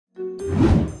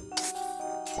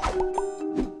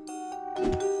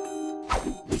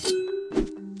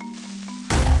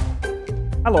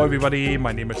Hello everybody,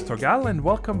 my name is Thorgal and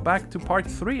welcome back to part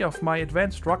 3 of my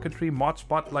Advanced Rocketry Mod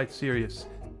Spotlight series.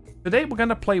 Today we're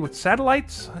gonna play with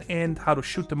satellites and how to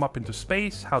shoot them up into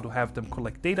space, how to have them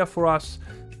collect data for us,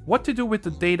 what to do with the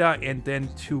data, and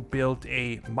then to build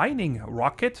a mining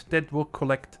rocket that will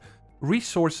collect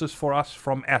resources for us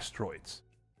from asteroids.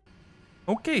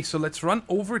 Okay, so let's run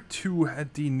over to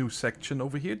the new section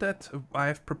over here that I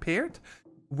have prepared,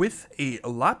 with a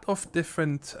lot of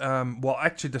different, well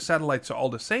actually the satellites are all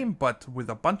the same, but with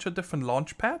a bunch of different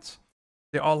launch pads.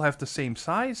 They all have the same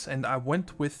size, and I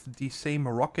went with the same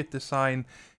rocket design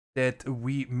that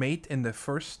we made in the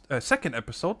second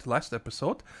episode, last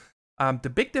episode. The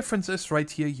big difference is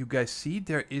right here, you guys see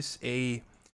there is a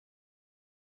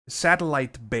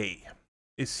satellite bay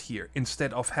is here.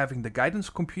 Instead of having the guidance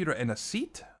computer and a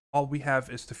seat, all we have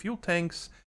is the fuel tanks,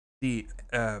 the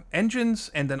engines,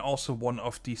 and then also one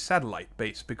of the satellite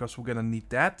bays, because we're gonna need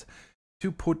that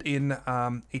to put in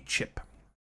a chip.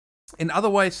 And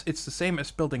otherwise, it's the same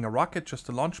as building a rocket, just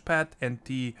a launch pad and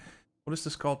the, what is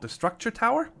this called? The structure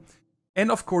tower.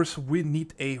 And of course, we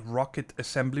need a rocket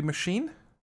assembly machine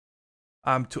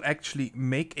to actually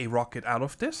make a rocket out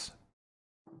of this.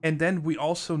 And then we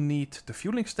also need the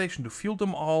fueling station to fuel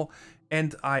them all.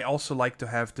 And I also like to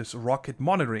have this rocket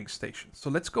monitoring station. So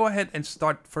let's go ahead and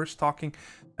start first talking.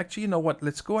 Actually, you know what?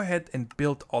 Let's go ahead and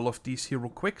build all of these here real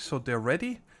quick so they're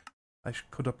ready. I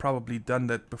could have probably done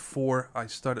that before I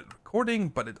started recording,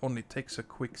 but it only takes a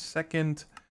quick second.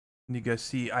 And you guys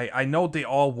see, I know they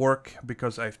all work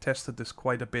because I've tested this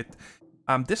quite a bit.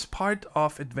 This part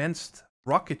of Advanced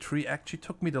Rocketry actually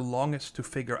took me the longest to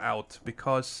figure out,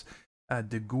 because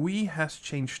the GUI has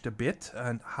changed a bit,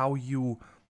 and how you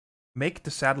make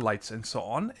the satellites and so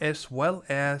on, as well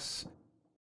as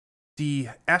the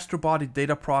astrobody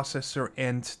data processor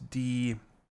and the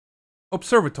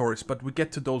observatories, but we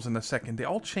get to those in a second. They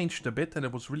all changed a bit and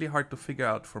it was really hard to figure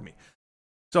out for me.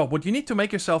 So what you need to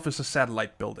make yourself is a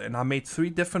satellite builder, and I made 3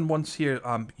 different ones here.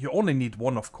 You only need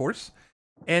one, of course,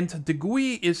 and the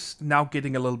GUI is now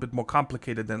getting a little bit more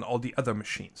complicated than all the other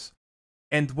machines.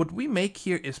 And what we make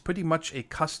here is pretty much a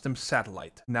custom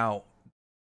satellite. Now,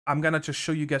 I'm gonna just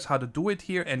show you guys how to do it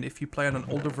here, and if you play on an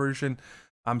older version,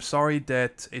 I'm sorry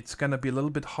that it's gonna be a little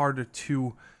bit harder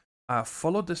to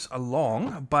follow this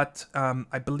along, but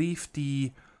I believe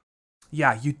you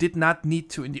did not need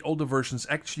to, in the older versions,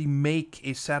 actually make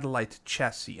a satellite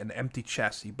chassis, an empty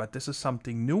chassis, but this is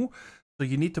something new, so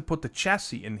you need to put the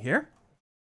chassis in here.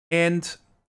 And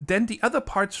then the other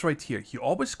parts right here, you're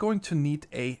always going to need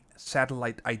a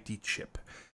satellite ID chip,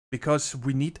 because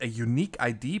we need a unique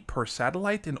ID per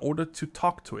satellite in order to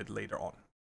talk to it later on.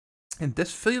 And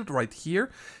this field right here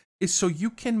is so you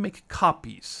can make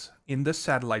copies in the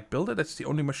satellite builder. That's the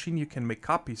only machine you can make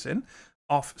copies in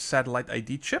of satellite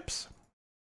ID chips,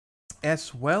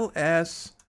 as well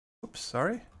as, oops,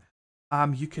 sorry.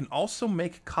 You can also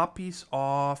make copies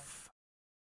of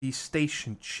the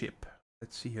station chip.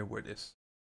 Let's see here where it is.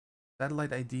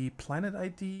 Satellite ID, planet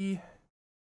ID,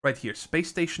 right here, space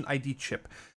station ID chip.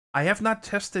 I have not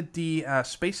tested the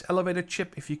space elevator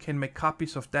chip, if you can make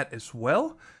copies of that as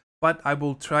well, but I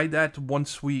will try that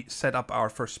once we set up our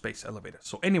first space elevator.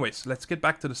 So anyways, let's get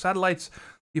back to the satellites.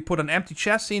 You put an empty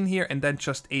chassis in here and then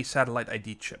just a satellite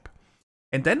ID chip.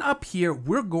 And then up here,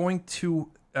 we're going to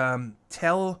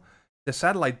tell the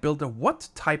satellite builder what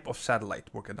type of satellite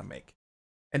we're gonna make.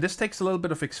 And this takes a little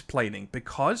bit of explaining,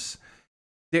 because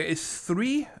there is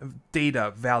 3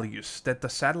 data values that the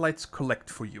satellites collect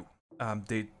for you.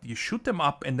 You shoot them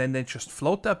up and then they just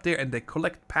float up there and they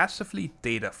collect passively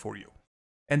data for you.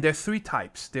 And there are 3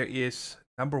 types. There is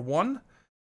number 1,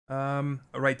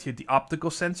 right here, the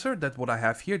optical sensor. That's what I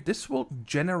have here. This will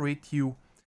generate you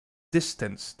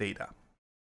distance data.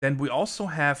 Then we also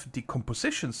have the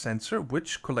composition sensor,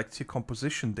 which collects your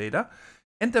composition data,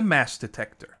 and the mass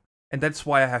detector. And that's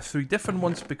why I have 3 different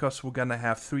ones, because we're gonna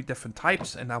have 3 different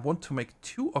types, and I want to make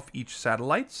 2 of each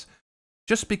satellites,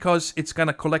 just because it's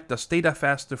gonna collect us data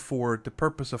faster for the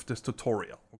purpose of this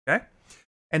tutorial, okay?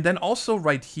 And then also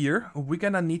right here, we're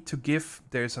gonna need to give,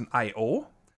 there's an I/O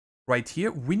right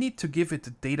here, we need to give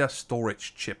it data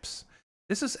storage chips.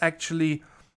 This is actually,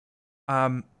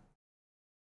 that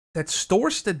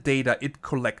stores the data it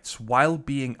collects while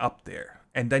being up there.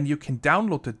 And then you can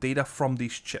download the data from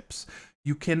these chips.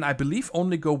 You can, I believe,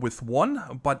 only go with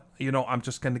 1, but, you know, I'm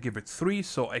just going to give it 3,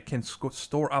 so I can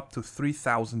store up to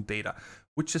 3,000 data,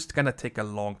 which is going to take a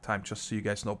long time, just so you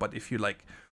guys know. But if you, like,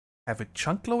 have it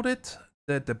chunk loaded,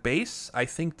 the base, I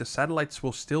think the satellites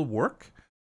will still work,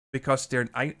 because they're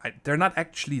not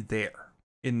actually there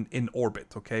in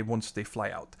orbit, okay, once they fly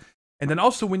out. And then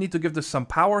also we need to give this some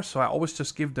power, so I always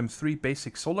just give them 3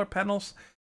 basic solar panels.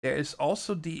 there is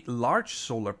also the large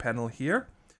solar panel here,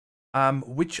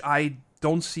 which I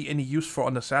don't see any use for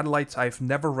on the satellites. I've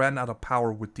never ran out of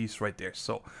power with these right there.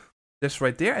 So this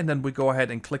right there, and then we go ahead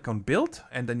and click on build,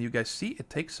 and then you guys see it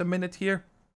takes a minute here.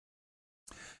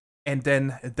 And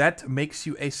then that makes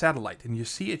you a satellite, and you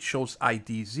see it shows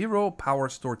ID 0, power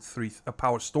storage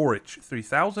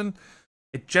 3000.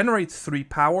 It generates 3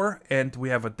 power, and we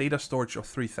have a data storage of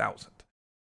 3000.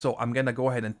 So I'm gonna go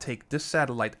ahead and take this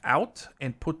satellite out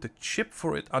and put the chip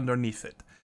for it underneath it.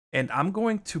 And I'm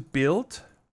going to build,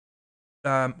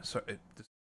 I'm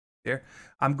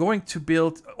going to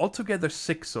build altogether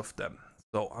 6 of them.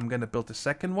 So I'm gonna build the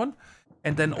second one.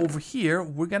 And then over here,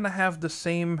 we're gonna have the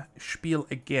same spiel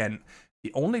again.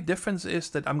 The only difference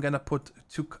is that I'm gonna put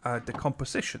 2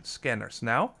 decomposition scanners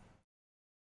now.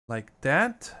 Like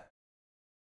that.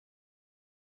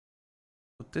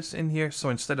 Put this in here. So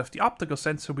instead of the optical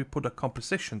sensor, we put a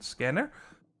composition scanner.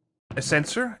 A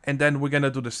sensor. And then we're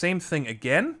gonna do the same thing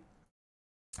again.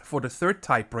 For the third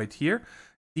type right here.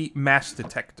 The mass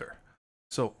detector.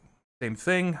 So, same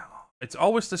thing. It's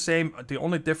always the same. The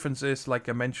only difference is, like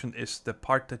I mentioned, is the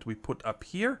part that we put up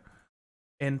here.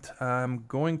 And I'm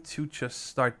going to just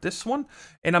start this one.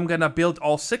 And I'm going to build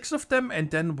all 6 of them,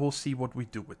 and then we'll see what we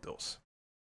do with those.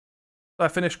 So I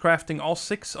finished crafting all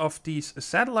 6 of these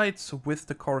satellites with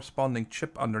the corresponding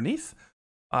chip underneath.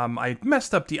 I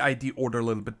messed up the ID order a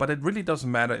little bit, but it really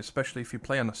doesn't matter, especially if you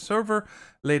play on a server.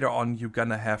 Later on, you're going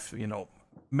to have, you know,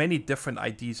 many different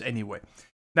IDs anyway.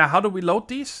 Now, how do we load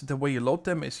these? The way you load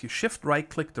them is you shift right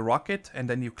click the rocket, and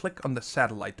then you click on the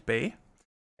satellite bay.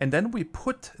 And then we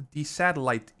put the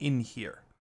satellite in here,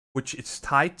 which is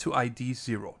tied to ID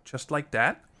 0, just like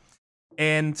that.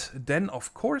 And then,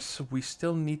 of course, we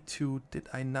still need to... Did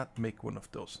I not make one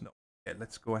of those? No. Okay,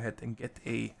 let's go ahead and get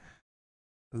a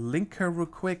linker real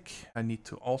quick. I need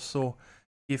to also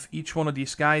give each one of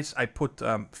these guys... I put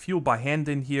fuel by hand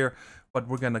in here. But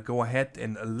we're going to go ahead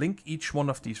and link each one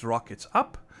of these rockets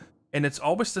up. And it's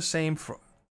always the same for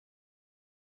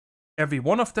every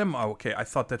one of them. Oh, okay, I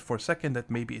thought that for a second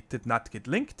that maybe it did not get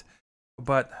linked.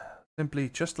 But simply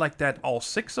just like that, all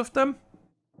 6 of them.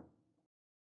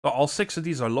 So all 6 of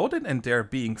these are loaded and they're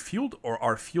being fueled or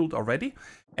are fueled already.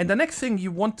 And the next thing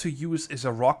you want to use is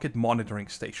a rocket monitoring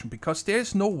station. Because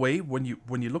there's no way when you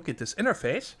look at this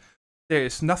interface... There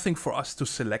is nothing for us to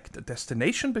select a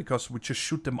destination because we just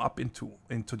shoot them up into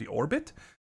the orbit.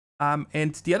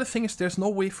 And the other thing is there's no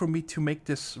way for me to make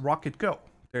this rocket go.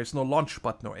 There's no launch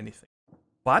button or anything.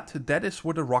 But that is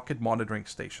where the rocket monitoring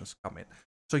stations come in.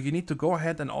 So you need to go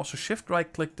ahead and also shift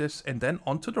right click this and then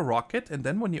onto the rocket. And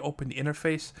then when you open the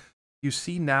interface, you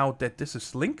see now that this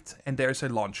is linked and there's a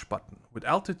launch button with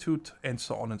altitude and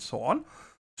so on and so on.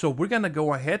 So we're going to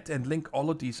go ahead and link all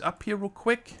of these up here real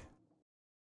quick.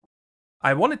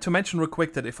 I wanted to mention real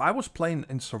quick that if I was playing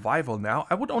in survival now,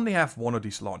 I would only have one of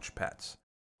these launch pads.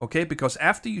 Okay, because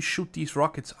after you shoot these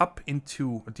rockets up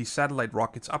into, these satellite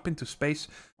rockets up into space,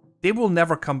 they will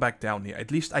never come back down here. At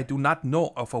least I do not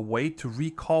know of a way to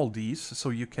recall these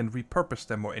so you can repurpose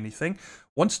them or anything.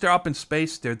 Once they're up in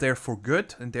space, they're there for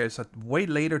good, and there's a way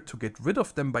later to get rid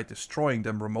of them by destroying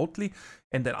them remotely,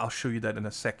 and then I'll show you that in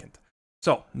a second.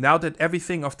 So, now that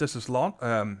everything of this is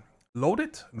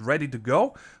loaded, ready to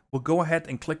go, we'll go ahead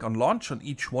and click on launch on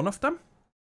each one of them.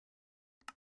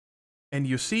 And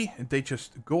you see, they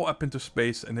just go up into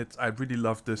space, and I really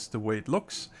love this, the way it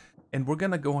looks. And we're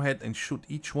gonna go ahead and shoot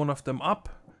each one of them up,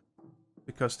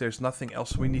 because there's nothing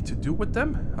else we need to do with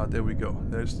them. Oh, there we go.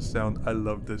 There's the sound. I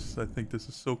love this. I think this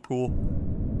is so cool.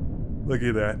 Look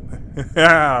at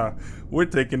that. We're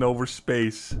taking over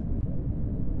space.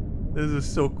 This is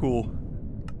so cool.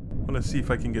 I wanna see if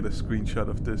I can get a screenshot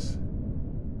of this.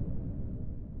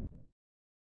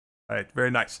 Alright,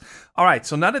 very nice. Alright,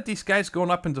 so now that these guys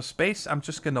going up into space, I'm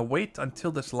just gonna wait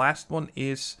until this last one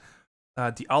is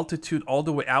the altitude all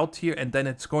the way out here, and then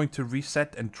it's going to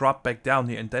reset and drop back down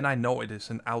here, and then I know it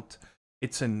is in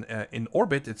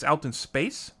orbit, it's out in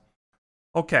space.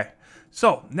 Okay,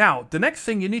 so now the next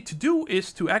thing you need to do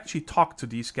is to actually talk to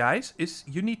these guys, is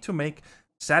you need to make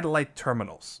satellite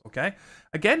terminals, okay?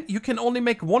 Again, you can only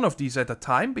make one of these at a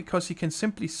time, because you can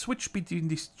simply switch between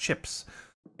these chips.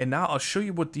 And now I'll show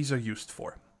you what these are used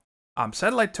for.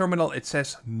 Satellite terminal, it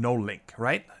says no link,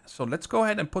 right? So let's go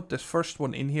ahead and put this first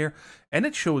one in here. And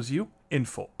it shows you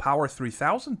info, power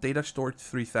 3000, data storage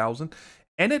 3000.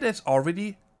 And it has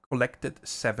already collected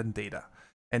 7 data.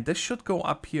 And this should go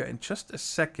up here in just a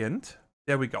second.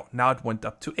 There we go. Now it went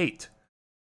up to 8.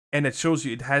 And it shows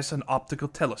you it has an optical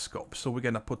telescope. So we're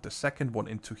going to put the second one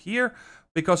into here.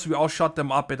 Because we all shot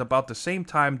them up at about the same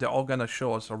time. They're all going to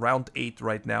show us around 8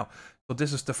 right now. So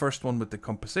this is the first one with the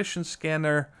composition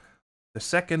scanner, the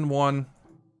second one,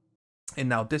 and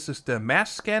now this is the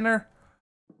mass scanner,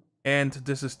 and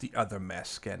this is the other mass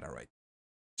scanner, right?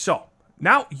 So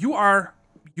now you are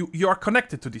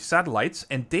connected to these satellites,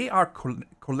 and they are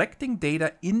collecting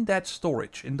data in that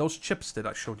storage, in those chips that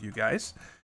I showed you guys,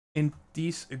 in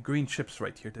these green chips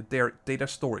right here, the data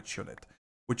storage unit,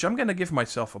 which I'm gonna give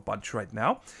myself a bunch right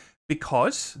now,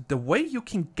 because the way you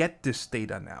can get this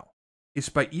data now is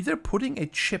by either putting a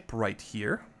chip right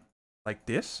here, like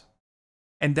this,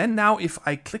 and then now if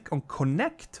I click on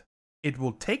connect, it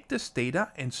will take this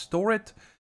data and store it,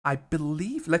 I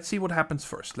believe. Let's see what happens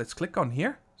first. Let's click on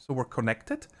here, so we're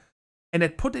connected, and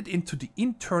it put it into the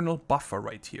internal buffer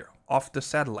right here of the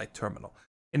satellite terminal.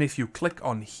 And if you click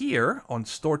on here, on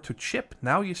store to chip,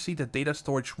 now you see the data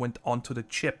storage went onto the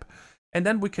chip. And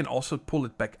then we can also pull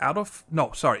it back out of,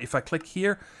 no, sorry, if I click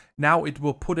here, now it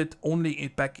will put it only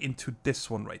back into this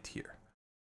one right here.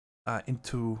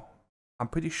 I'm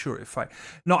pretty sure if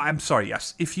no, I'm sorry,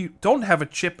 yes. If you don't have a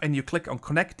chip and you click on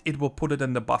connect, it will put it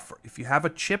in the buffer. If you have a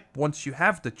chip, once you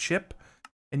have the chip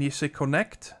and you say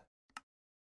connect,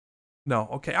 no,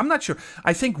 okay, I'm not sure.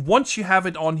 I think once you have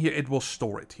it on here, it will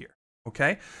store it here.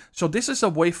 Okay, so this is a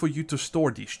way for you to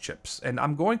store these chips, and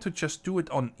I'm going to just do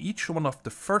it on each one of the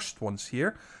first ones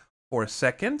here for a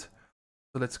second.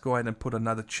 So let's go ahead and put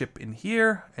another chip in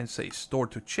here and say store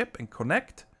to chip and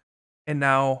connect. And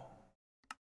now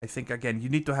I think again you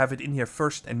need to have it in here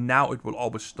first, and now it will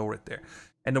always store it there.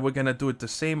 And then we're gonna do it the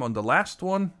same on the last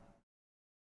one.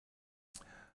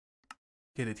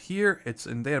 Get it here, it's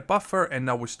in their buffer, and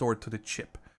now we store it to the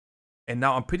chip. And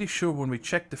now I'm pretty sure when we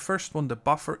check the first one, the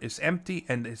buffer is empty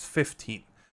and it's 15.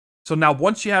 So now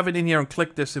once you have it in here and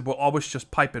click this, it will always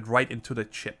just pipe it right into the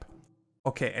chip.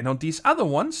 Okay, and on these other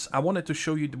ones, I wanted to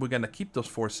show you that we're going to keep those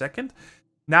for a second.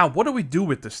 Now, what do we do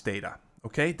with this data?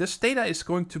 Okay, this data is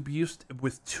going to be used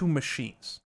with two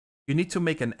machines. You need to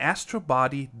make an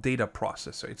astrobody data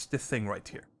processor. It's this thing right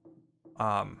here.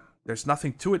 There's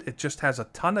nothing to it. It just has a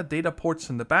ton of data ports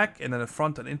in the back, and then a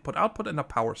front and input, output, and a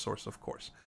power source, of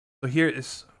course. So here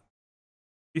is,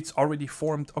 it's already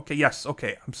formed. Okay, yes,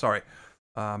 okay, I'm sorry.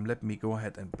 Let me go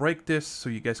ahead and break this so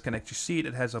you guys can actually see it.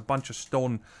 It has a bunch of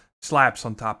stone slabs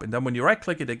on top, and then when you right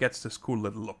click it, it gets this cool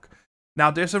little look. Now,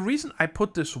 there's a reason I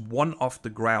put this one off the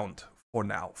ground for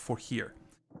now, for here.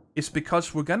 It's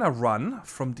because we're gonna run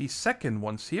from these second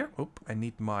ones here. Oop, I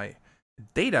need my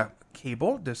data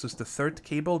cable. This is the third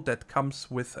cable that comes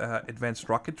with advanced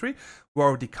rocketry. We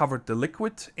already covered the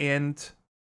liquid and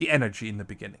the energy in the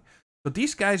beginning. So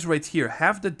these guys right here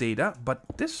have the data, but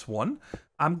this one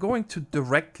I'm going to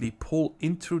directly pull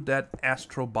into that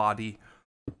astrobody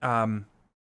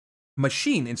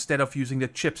machine instead of using the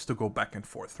chips to go back and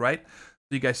forth, right?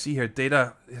 So you guys see here,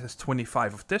 data has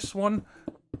 25 of this one,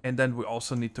 and then we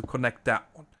also need to connect that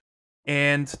one.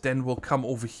 And then we'll come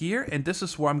over here, and this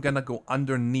is where I'm gonna go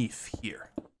underneath here.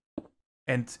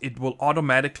 And it will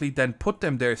automatically then put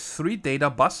them there, 3 data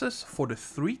buses for the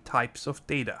 3 types of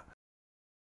data.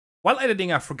 While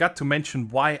editing, I forgot to mention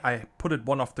why I put it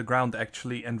one off the ground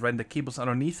actually and ran the cables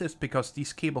underneath is because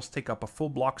these cables take up a full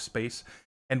block space,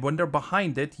 and when they're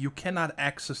behind it, you cannot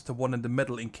access the one in the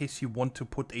middle in case you want to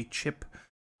put a chip,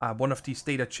 one of these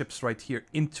data chips right here,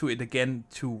 into it again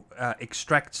to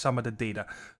extract some of the data.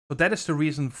 So that is the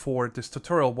reason for this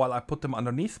tutorial while I put them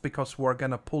underneath, because we're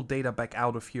gonna pull data back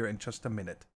out of here in just a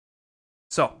minute.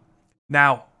 So,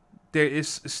 now, there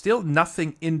is still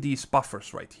nothing in these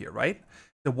buffers right here, right?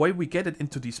 The way we get it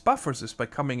into these buffers is by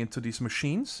coming into these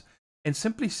machines and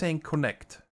simply saying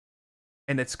connect.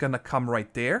 And it's gonna come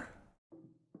right there.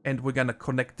 And we're gonna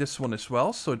connect this one as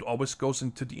well, so it always goes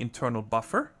into the internal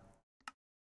buffer.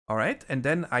 Alright, and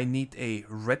then I need a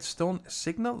redstone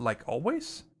signal, like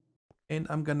always. And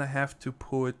I'm gonna have to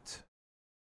put,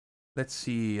 let's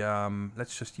see,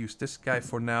 let's just use this guy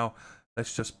for now.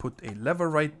 Let's just put a lever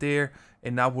right there.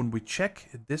 And now when we check,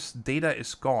 this data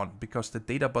is gone because the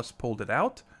data bus pulled it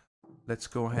out. Let's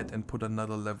go ahead and put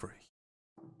another lever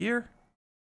here.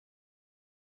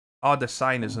 Oh, the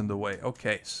sign is in the way.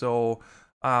 Okay, so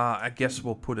I guess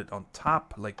we'll put it on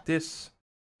top like this.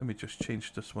 Let me just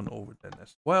change this one over then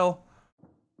as well.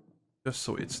 Just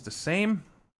so it's the same.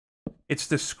 It's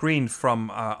the screen from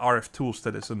RF Tools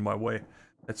that is in my way.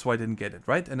 That's why I didn't get it,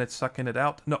 right? And it's sucking it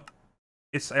out. No,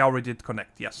 I already did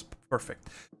connect. Yes, perfect.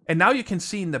 And now you can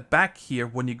see in the back here,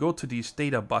 when you go to these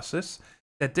data buses,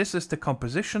 that this is the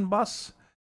composition bus,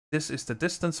 this is the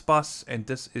distance bus, and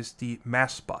this is the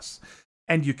mass bus.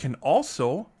 And you can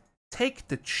also take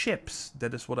the chips.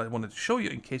 That is what I wanted to show you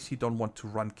in case you don't want to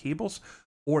run cables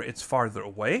or it's farther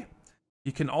away.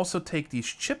 You can also take these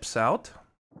chips out.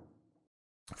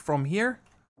 from here,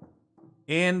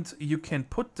 and you can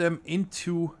put them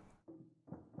into...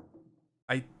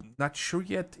 I'm not sure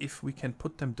yet if we can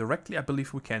put them directly. I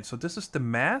believe we can. So this is the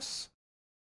mass.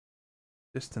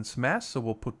 Distance mass. So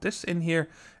we'll put this in here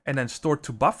and then store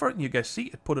to buffer. And you guys see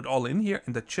it put it all in here.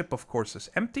 And the chip, of course,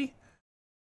 is empty.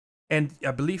 And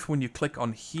I believe when you click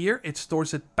on here, it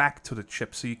stores it back to the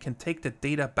chip. So you can take the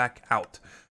data back out.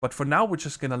 But for now, we're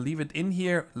just going to leave it in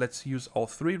here. Let's use all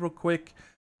three real quick.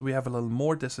 We have a little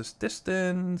more. This is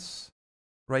distance.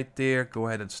 Right there. Go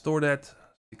ahead and store that.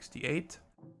 68.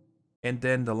 And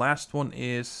then the last one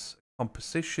is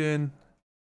composition.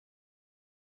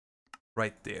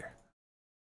 Right there.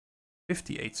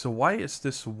 58. So why is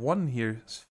this one here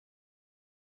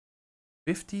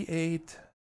 58,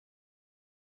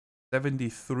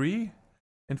 73,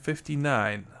 and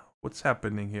 59? What's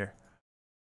happening here?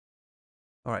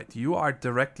 All right, you are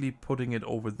directly putting it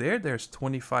over there. There's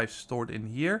 25 stored in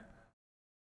here.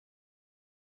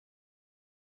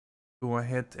 Go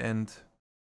ahead and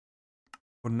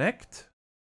connect.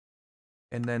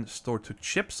 And then store to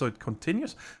chip, so it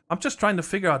continues. I'm just trying to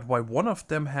figure out why one of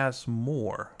them has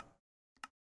more.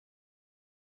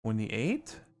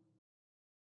 28.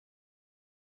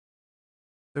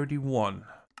 31.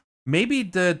 Maybe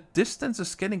the distance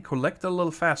is getting collected a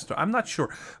little faster. I'm not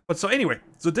sure. But so anyway,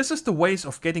 so this is the ways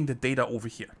of getting the data over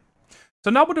here.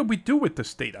 So now what do we do with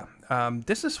this data?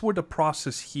 This is where the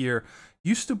process here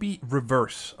used to be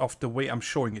reverse of the way I'm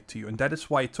showing it to you. And that is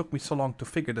why it took me so long to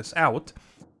figure this out.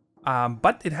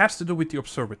 But it has to do with the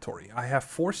observatory. I have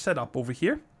 4 set up over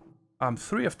here.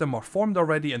 3 of them are formed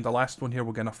already, and the last one here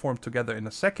we're going to form together in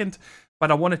a second.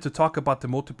 But I wanted to talk about the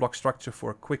multi-block structure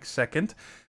for a quick second.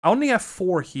 I only have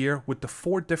 4 here with the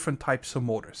 4 different types of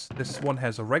motors. This one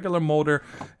has a regular motor,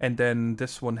 and then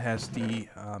this one has the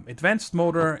advanced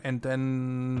motor, and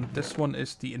then this one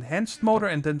is the enhanced motor,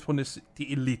 and then this one is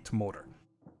the elite motor.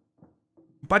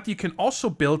 But you can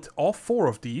also build all 4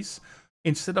 of these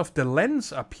instead of the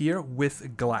lens up here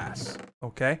with glass,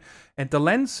 okay? And the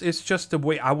lens is just the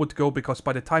way I would go, because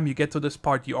by the time you get to this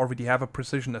part, you already have a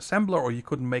precision assembler, or you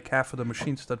couldn't make half of the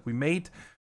machines that we made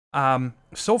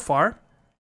so far.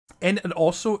 And it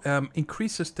also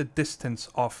increases the distance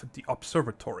of the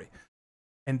observatory.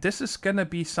 And this is gonna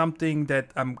be something that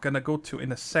I'm gonna go to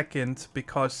in a second,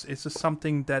 because this is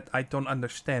something that I don't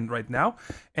understand right now.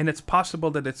 And it's possible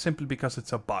that it's simply because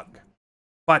it's a bug.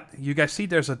 But you guys see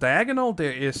there's a diagonal.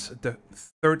 There is the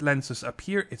third lenses up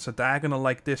here. It's a diagonal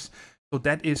like this. So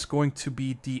that is going to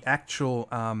be the actual,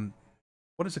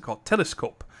 what is it called?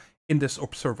 Telescope in this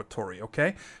observatory,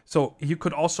 okay? So you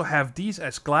could also have these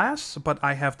as glass, but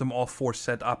I have them all 4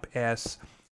 set up as,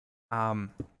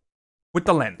 with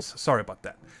the lens. Sorry about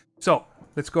that. So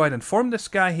let's go ahead and form this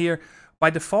guy here. By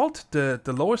default, the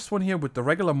lowest one here with the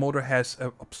regular motor has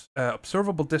an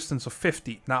observable distance of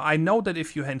 50. Now, I know that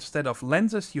if you, instead of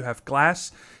lenses, you have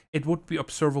glass, it would be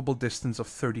observable distance of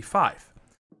 35.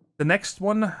 The next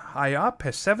one, high up,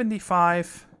 has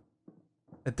 75.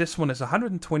 This one is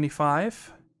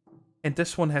 125. And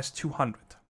this one has 200.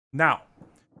 Now,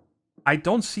 I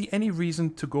don't see any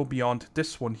reason to go beyond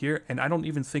this one here, and I don't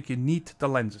even think you need the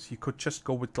lenses. You could just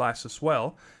go with glass as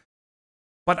well.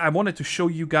 But I wanted to show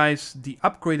you guys the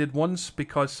upgraded ones,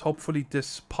 because hopefully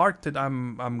this part that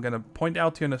I'm going to point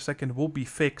out here in a second will be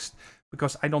fixed,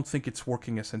 because I don't think it's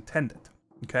working as intended.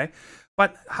 Okay?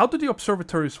 But how do the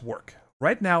observatories work?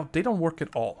 Right now, they don't work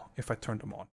at all if I turn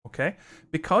them on. Okay?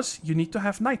 Because you need to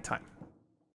have nighttime.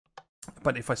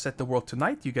 But if I set the world to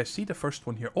night, you guys see the first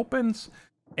one here opens,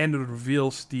 and it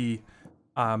reveals the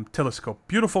telescope.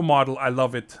 Beautiful model. I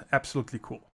love it. Absolutely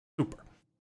cool. Super.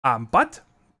 But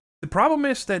the problem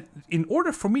is that in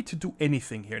order for me to do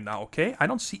anything here now, okay, I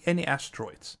don't see any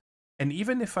asteroids. And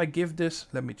even if I give this,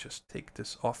 let me just take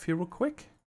this off here real quick.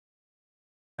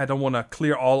 I don't want to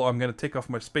clear all, I'm going to take off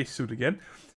my spacesuit again.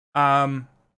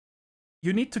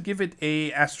 You need to give it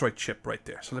a asteroid chip right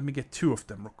there. So let me get 2 of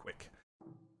them real quick.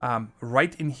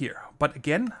 Right in here. But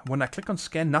again, when I click on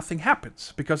scan, nothing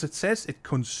happens, because it says it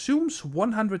consumes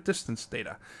 100 distance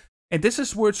data. And this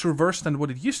is where it's reversed than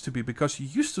what it used to be, because you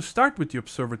used to start with the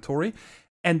observatory,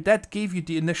 and that gave you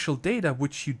the initial data,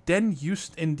 which you then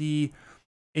used in the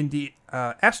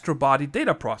astrobody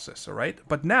data processor, right?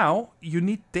 But now you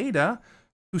need data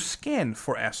to scan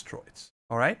for asteroids,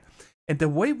 all right? And the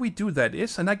way we do that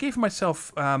is, and I gave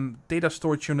myself data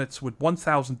storage units with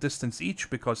 1000 distance each,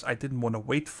 because I didn't want to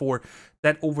wait for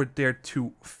that over there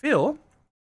to fill.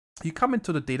 You come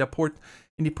into the data port,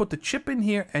 and you put the chip in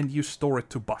here, and you store it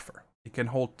to buffer. It can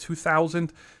hold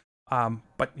 2000,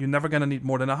 but you're never going to need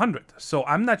more than 100. So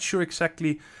I'm not sure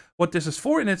exactly what this is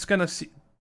for, and it's going to see,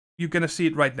 you're going to see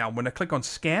it right now. When I click on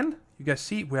scan, you guys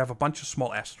see we have a bunch of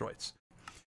small asteroids.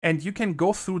 And you can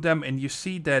go through them and you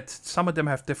see that some of them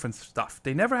have different stuff.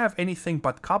 They never have anything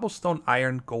but cobblestone,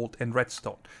 iron, gold, and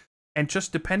redstone. And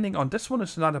just depending on, this one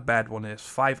is not a bad one. It's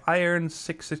 5 iron,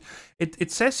 6...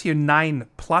 It says here 9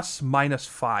 plus minus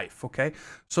 5, okay?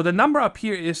 So the number up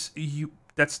here is,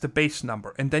 that's the base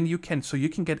number. And then you can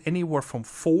get anywhere from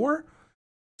 4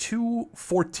 to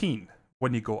 14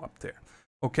 when you go up there,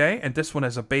 okay? And this one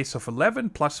has a base of 11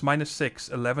 plus minus 6,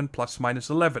 11 plus minus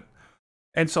 11.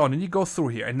 And so on, and you go through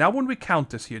here. And now when we count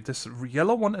this here, this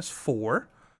yellow one is 4.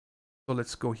 So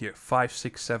let's go here, 5,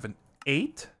 6, 7,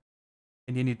 8.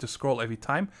 And you need to scroll every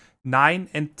time. 9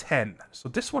 and 10. So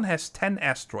this one has 10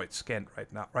 asteroids scanned right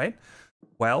now, right?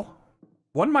 Well,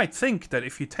 one might think that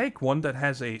if you take one that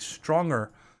has a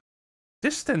stronger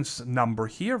distance number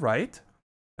here, right?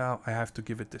 Now I have to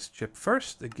give it this chip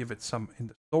first. I give it some in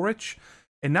the storage.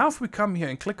 And now if we come here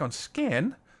and click on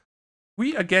scan,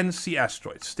 we again see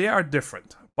asteroids. They are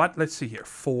different. But let's see here.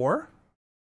 4,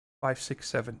 5, 6,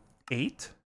 7, 8,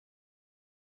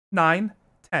 9,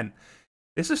 10.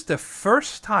 This is the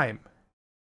first time,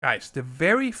 guys, the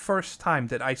very first time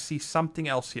that I see something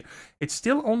else here. It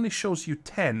still only shows you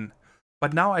 10,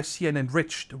 but now I see an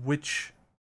enriched, which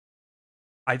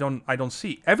I don't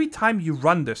see. Every time you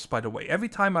run this, by the way, every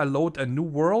time I load a new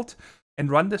world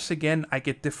and run this again, I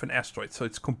get different asteroids. So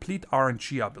it's complete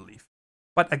RNG, I believe.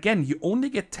 But again, you only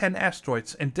get 10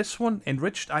 asteroids, and this one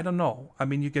enriched, I don't know. I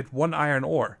mean, you get 1 iron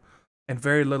ore and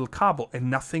very little cobble and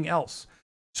nothing else.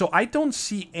 So I don't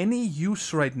see any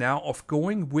use right now of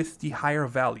going with the higher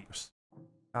values.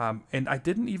 And I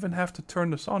didn't even have to turn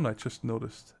this on, I just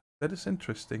noticed. That is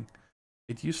interesting.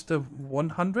 It used the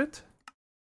 100.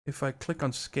 If I click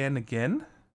on scan again,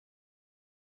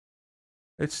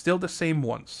 it's still the same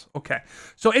ones. Okay.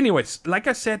 So anyways, like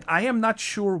I said, I am not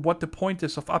sure what the point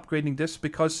is of upgrading this,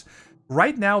 because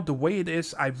right now, the way it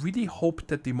is, I really hope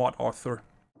that the mod author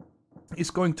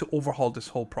is going to overhaul this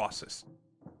whole process.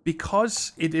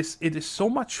 Because it is so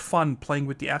much fun playing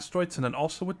with the asteroids and then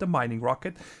also with the mining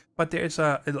rocket, but there's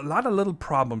a lot of little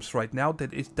problems right now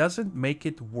that it doesn't make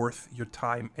it worth your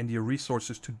time and your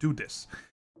resources to do this.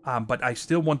 But I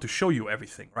still want to show you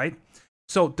everything, right?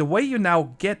 So the way you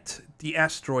now get the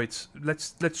asteroids,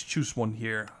 let's choose one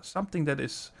here. Something that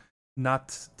is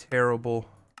not terrible.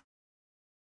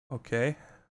 Okay.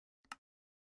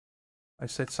 I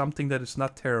said something that is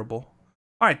not terrible.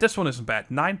 Alright, this one isn't bad.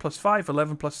 9 plus 5,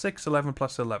 11 plus 6, 11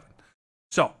 plus 11.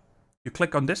 So, you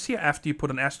click on this here after you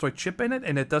put an asteroid chip in it,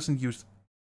 and it doesn't use...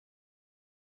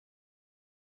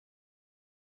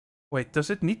 Wait,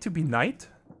 does it need to be night?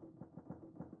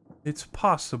 It's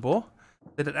possible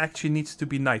that it actually needs to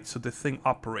be night, so the thing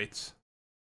operates.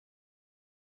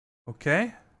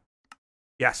 Okay.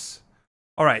 Yes.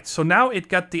 Alright, so now it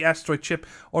got the asteroid chip.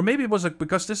 Or maybe it was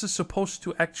because this is supposed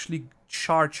to actually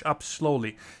charge up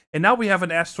slowly. And now we have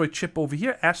an asteroid chip over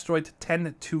here, asteroid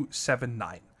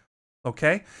 10279.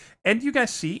 Okay? And you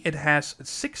guys see it has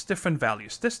 6 different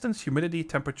values: distance, humidity,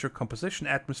 temperature, composition,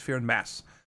 atmosphere, and mass.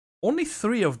 Only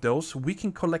 3 of those we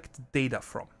can collect data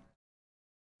from.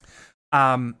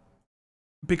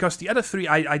 Because the other 3,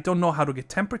 I don't know how to get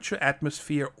temperature,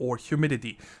 atmosphere, or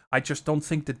humidity. I just don't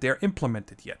think that they're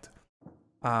implemented yet.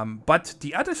 But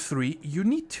the other 3, you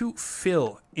need to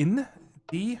fill in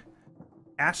the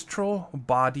astral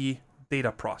body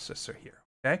data processor here,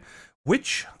 okay?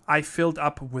 Which I filled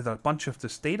up with a bunch of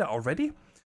this data already.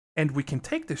 And we can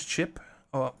take this chip.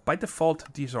 By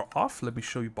default, these are off. Let me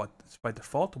show you what it's by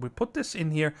default. We put this in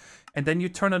here, and then you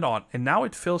turn it on. And now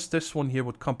it fills this one here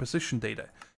with composition data.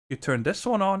 You turn this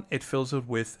one on, it fills it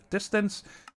with distance.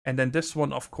 And then this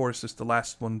one, of course, is the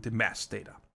last one, the mass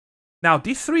data. Now,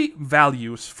 these 3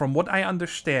 values, from what I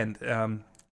understand, and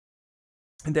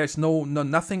there's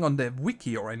nothing on the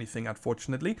wiki or anything,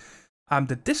 unfortunately.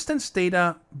 The distance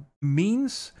data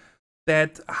means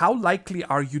that how likely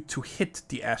are you to hit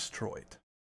the asteroid.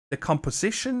 The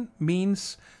composition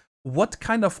means what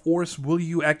kind of ores will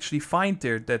you actually find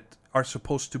there that are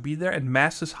supposed to be there, and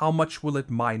mass is how much will it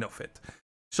mine of it.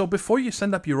 So before you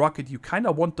send up your rocket, you kind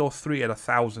of want those 3 at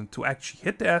 1,000 to actually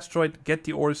hit the asteroid, get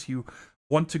the ores you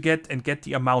want to get, and get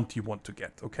the amount you want to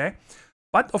get, okay?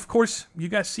 But of course, you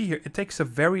guys see here, it takes a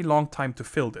very long time to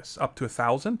fill this, up to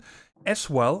 1,000, as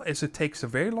well as it takes a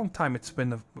very long time. It's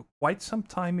been quite some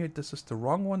time here. This is the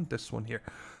wrong one, this one here,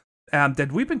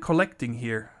 that we've been collecting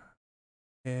here.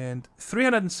 And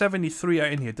 373 are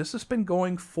in here. This has been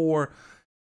going for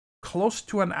close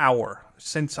to an hour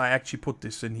since I actually put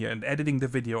this in here and editing the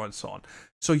video and so on.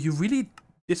 So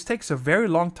this takes a very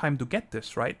long time to get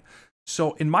this, right?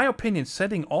 So in my opinion,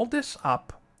 setting all this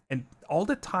up and all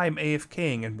the time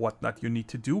AFKing and whatnot you need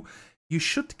to do, you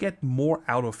should get more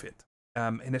out of it.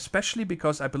 And especially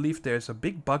because I believe there's a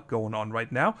big bug going on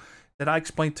right now that I'll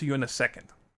explain to you in a second.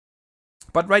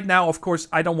 But right now, of course,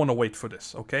 I don't want to wait for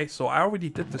this, okay? So I already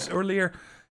did this earlier,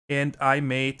 and I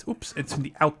made, oops, it's in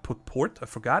the output port, I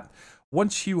forgot.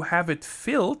 Once you have it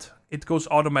filled, it goes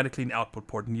automatically in the output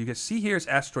port. And you can see here is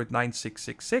asteroid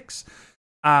 9666.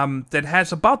 That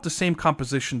has about the same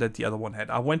composition that the other one had.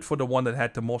 I went for the one that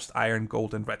had the most iron,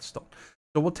 gold, and redstone.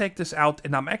 So we'll take this out,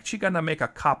 and I'm actually going to make a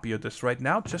copy of this right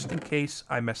now, just in case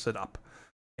I mess it up.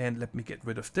 And let me get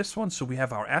rid of this one. So we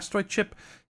have our asteroid chip.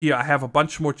 Here I have a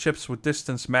bunch more chips with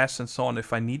distance, mass, and so on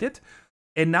if I need it.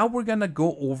 And now we're going to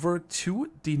go over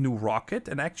to the new rocket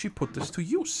and actually put this to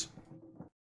use.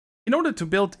 In order to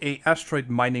build a asteroid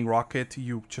mining rocket,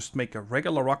 you just make a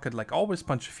regular rocket like always,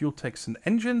 bunch of fuel tanks and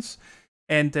engines.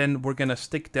 And then we're going to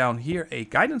stick down here a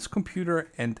guidance computer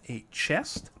and a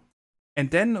chest.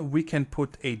 And then we can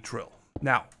put a drill.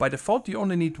 Now, by default, you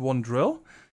only need one drill.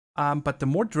 But the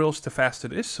more drills, the faster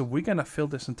it is. So we're going to fill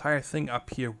this entire thing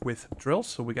up here with drills.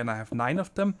 So we're going to have 9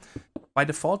 of them. By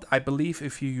default, I believe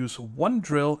if you use one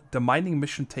drill, the mining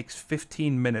mission takes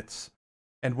 15 minutes.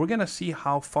 And we're going to see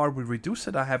how far we reduce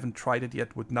it. I haven't tried it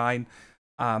yet with 9.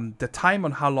 The time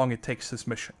on how long it takes this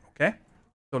mission, okay?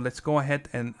 So let's go ahead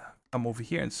and come over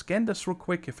here and scan this real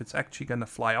quick if it's actually going to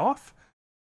fly off.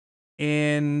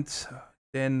 And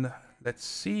then let's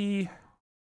see.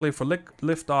 Clear for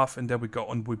liftoff, and there we go,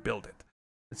 and we build it.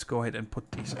 Let's go ahead and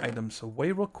put these items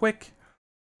away real quick.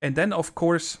 And then, of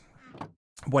course,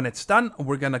 when it's done,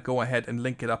 we're going to go ahead and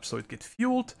link it up so it gets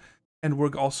fueled. And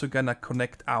we're also going to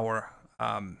connect our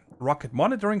rocket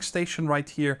monitoring station right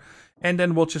here. And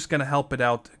then we're just going to help it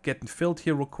out getting filled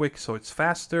here real quick so it's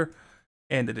faster.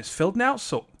 And it is filled now.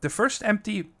 So the first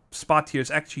empty spot here is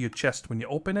actually your chest when you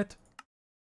open it.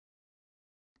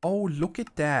 Oh, look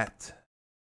at that.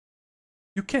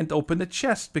 You can't open the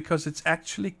chest because it's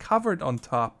actually covered on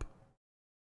top.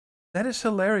 That is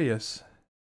hilarious.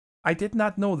 I did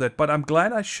not know that, but I'm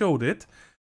glad I showed it.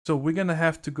 So we're going to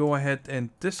have to go ahead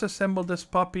and disassemble this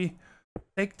puppy.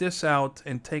 Take this out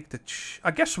and take the...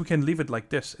 I guess we can leave it like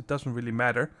this. It doesn't really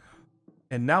matter.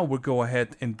 And now we'll go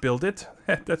ahead and build it.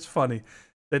 That's funny.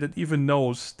 That it even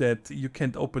knows that you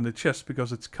can't open the chest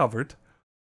because it's covered.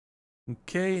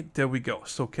 Okay, there we go.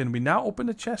 So can we now open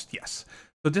the chest? Yes.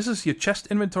 So this is your chest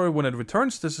inventory when it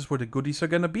returns. This is where the goodies are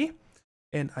going to be.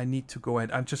 And I need to go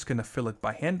ahead. I'm just going to fill it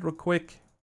by hand real quick.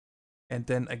 And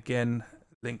then again,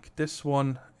 link this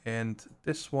one and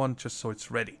this one just so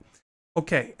it's ready.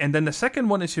 Okay, and then the second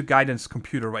one is your guidance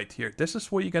computer right here. This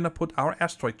is where you're going to put our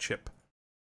asteroid chip.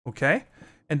 Okay,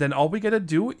 and then all we got to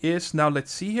do is, now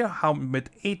let's see here how with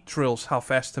 8 drills how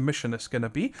fast the mission is going to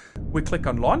be. We click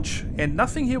on launch, and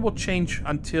nothing here will change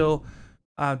until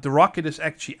the rocket is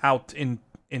actually out in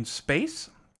space.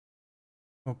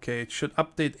 Okay, it should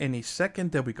update any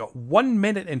second. There we go. 1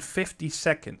 minute and 50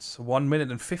 seconds. 1 minute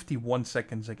and 51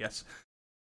 seconds, I guess.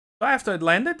 So after it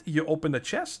landed, you open the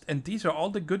chest, and these are all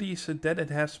the goodies that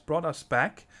it has brought us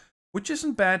back, which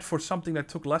isn't bad for something that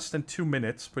took less than 2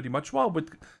 minutes, pretty much. Well,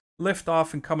 with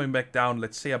liftoff and coming back down,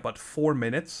 let's say about 4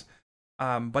 minutes.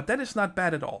 But that is not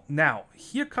bad at all. Now,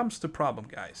 here comes the problem,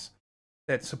 guys.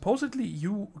 That supposedly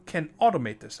you can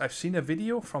automate this. I've seen a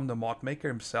video from the mod maker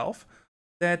himself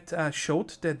that showed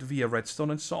that via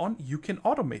redstone and so on, you can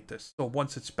automate this. So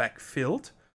once it's back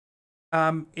filled,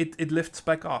 it lifts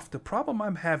back off. The problem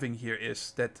I'm having here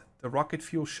is that the rocket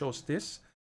fuel shows this,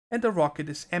 and the rocket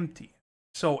is empty.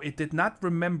 So it did not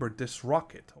remember this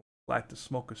rocket. Glad the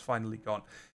smoke is finally gone.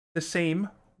 The same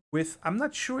with, I'm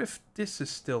not sure if this is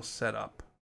still set up.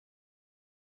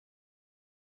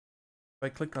 If I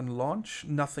click on launch,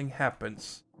 nothing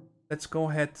happens. Let's go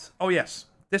ahead. Oh yes,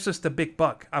 this is the big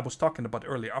bug I was talking about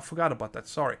earlier. I forgot about that,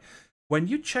 sorry. When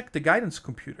you check the guidance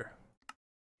computer,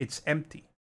 it's empty.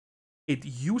 It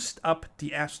used up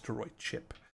the asteroid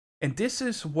chip. And this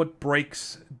is what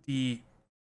breaks the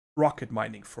rocket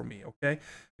mining for me, okay?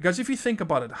 Because if you think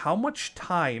about it, how much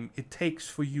time it takes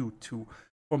for you to,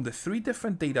 from the 3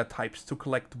 different data types, to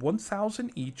collect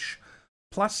 1,000 each,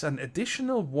 plus an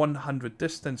additional 100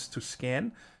 distance to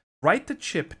scan, write the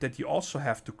chip that you also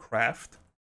have to craft,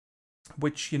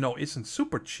 which, you know, isn't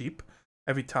super cheap,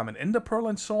 every time an ender pearl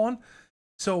and so on.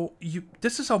 So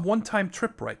this is a one-time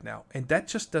trip right now, and that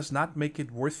just does not make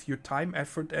it worth your time,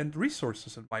 effort, and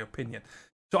resources, in my opinion.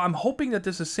 So I'm hoping that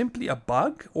this is simply a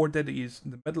bug, or that it is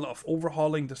in the middle of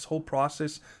overhauling this whole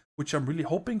process, which I'm really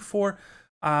hoping for.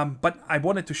 But I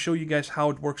wanted to show you guys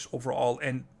how it works overall.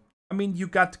 And I mean, you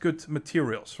got good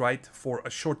materials, right, for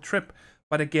a short trip.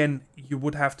 But again, you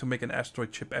would have to make an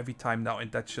asteroid chip every time now,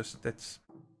 and that's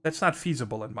not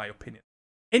feasible in my opinion.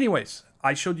 Anyways,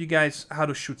 I showed you guys how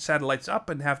to shoot satellites up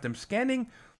and have them scanning,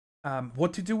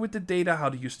 what to do with the data, how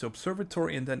to use the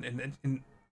observatory, and then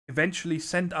eventually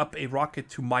send up a rocket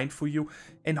to mine for you.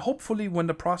 And hopefully when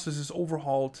the process is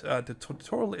overhauled, the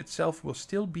tutorial itself will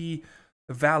still be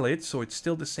valid, so it's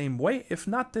still the same way. If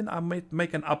not, then I might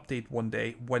make an update one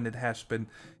day when it has been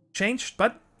changed.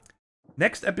 But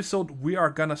next episode, we are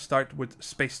gonna start with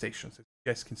space stations. As you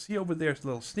guys can see over there, it's a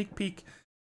little sneak peek.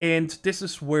 And this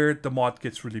is where the mod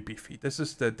gets really beefy. This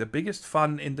is the biggest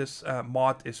fun in this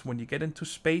mod, is when you get into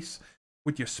space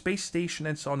with your space station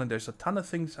and so on. And there's a ton of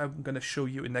things I'm going to show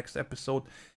you in next episode.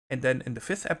 And then in the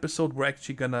 5th episode, we're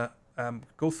actually going to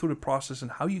go through the process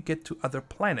and how you get to other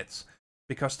planets,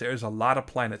 because there is a lot of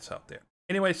planets out there.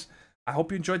 Anyways, I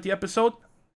hope you enjoyed the episode,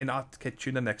 and I'll catch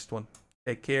you in the next one.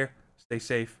 Take care, stay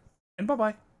safe, and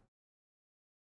bye-bye.